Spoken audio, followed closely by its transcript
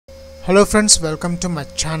Hello friends, welcome to my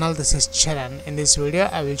channel. This is Charan. In this video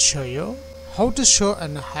I will show you how to show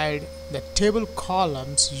and hide the table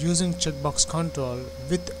columns using checkbox control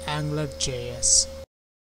with angularjs.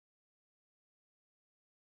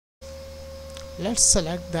 Let's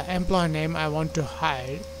select the employee name I want to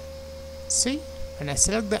hide. See, when I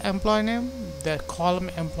select the employee name, the column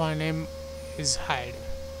employee name is hide.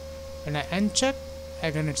 When I uncheck,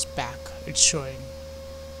 again it's back, it's showing.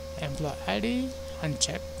 Employee ID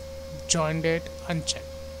uncheck, join date uncheck.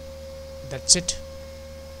 That's it.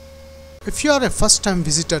 If you are a first time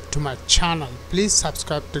visitor to my channel, please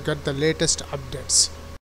subscribe to get the latest updates.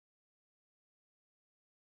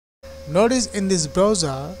 Notice in this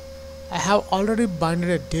browser I have already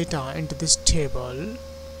binded data into this table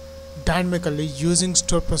dynamically using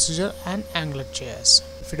store procedure and angularjs.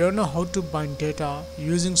 If you don't know how to bind data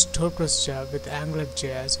using store procedure with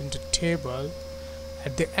angularjs into table,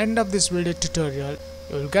 at the end of this video tutorial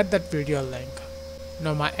you will get that video link.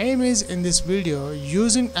 Now my aim is, in this video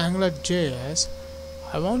using angularjs,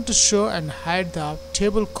 I want to show and hide the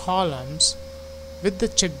table columns with the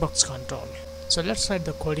checkbox control. So let's write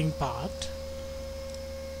the coding part.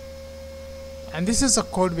 And this is the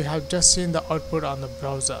code we have just seen the output on the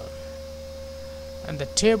browser. And the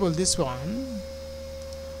table, this one,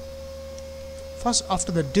 first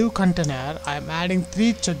after the div container I am adding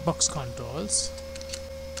 3 checkbox controls.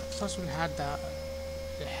 First we'll add the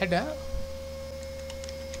header,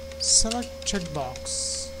 select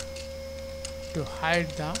checkbox to hide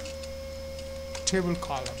the table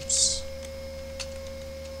columns,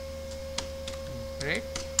 break,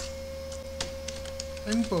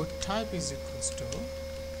 input type is equals to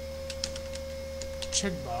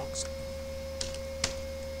checkbox.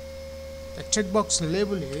 The checkbox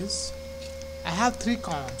label is, I have 3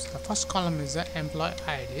 columns. The first column is the employee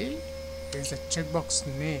ID, is the checkbox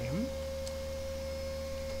name.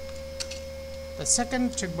 The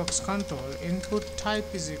second checkbox control, input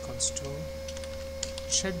type is equals to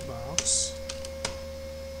checkbox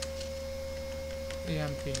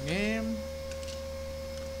emp name,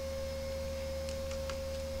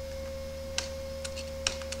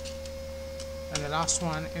 and the last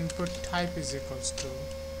one, input type is equals to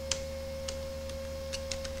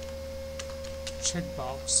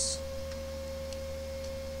checkbox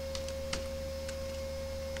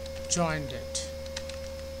join date.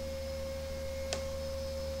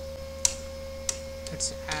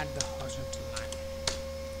 Let's add the horizontal line.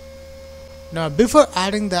 Now before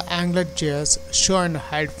adding the angularjs show and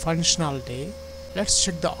hide functionality, let's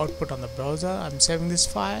check the output on the browser. I'm saving this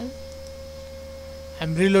file.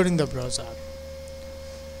 I'm reloading the browser.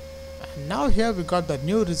 And now here we got the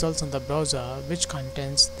new results on the browser, which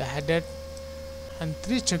contains the header and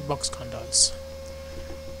 3 checkbox controls.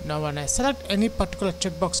 Now when I select any particular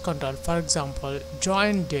checkbox control, for example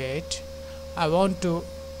join date, I want to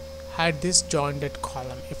hide this join date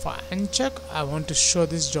column. If I uncheck, I want to show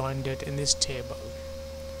this join date in this table.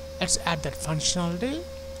 Let's add that functionality.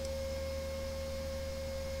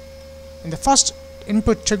 In the first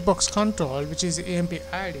input checkbox control, which is emp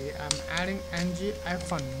ID, I'm adding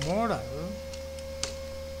ng-model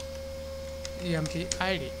emp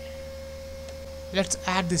ID. Let's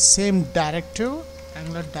add the same directive,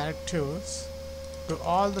 angular directives, to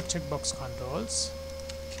all the checkbox controls.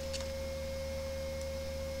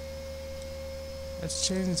 Let's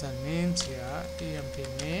change the names here, emp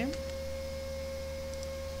name,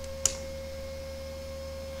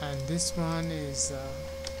 and this one is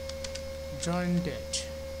join date.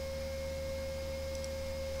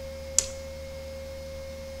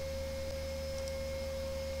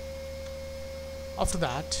 After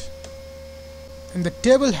that, in the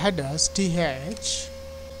table headers th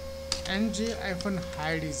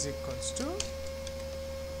ng-hide is equals to,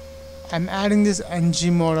 I'm adding this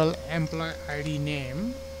ng model employee ID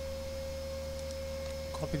name.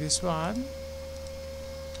 Copy this one,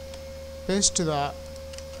 paste to the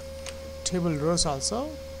table rows also,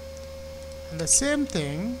 and the same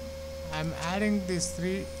thing I'm adding these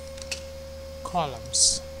 3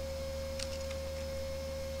 columns.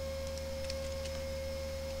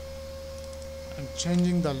 I'm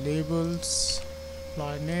changing the labels,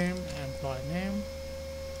 employee name,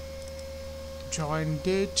 join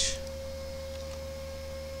date,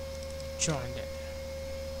 join date.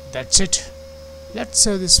 That's it. Let's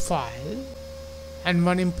save this file. And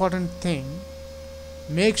one important thing,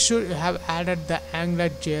 make sure you have added the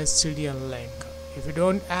angularjs CDN link. If you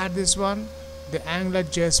don't add this one, the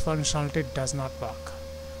angularjs functionality does not work.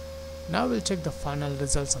 Now we'll check the final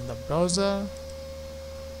results on the browser.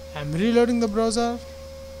 I'm reloading the browser.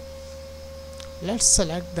 Let's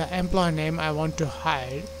select the employee name I want to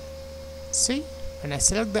hide. See, When I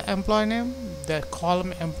select the employee name, the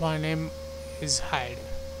column employee name is hide.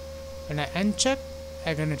 When I uncheck,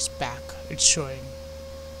 again it's back, it's showing.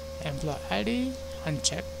 Employee ID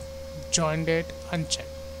uncheck, join date uncheck.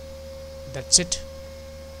 That's it.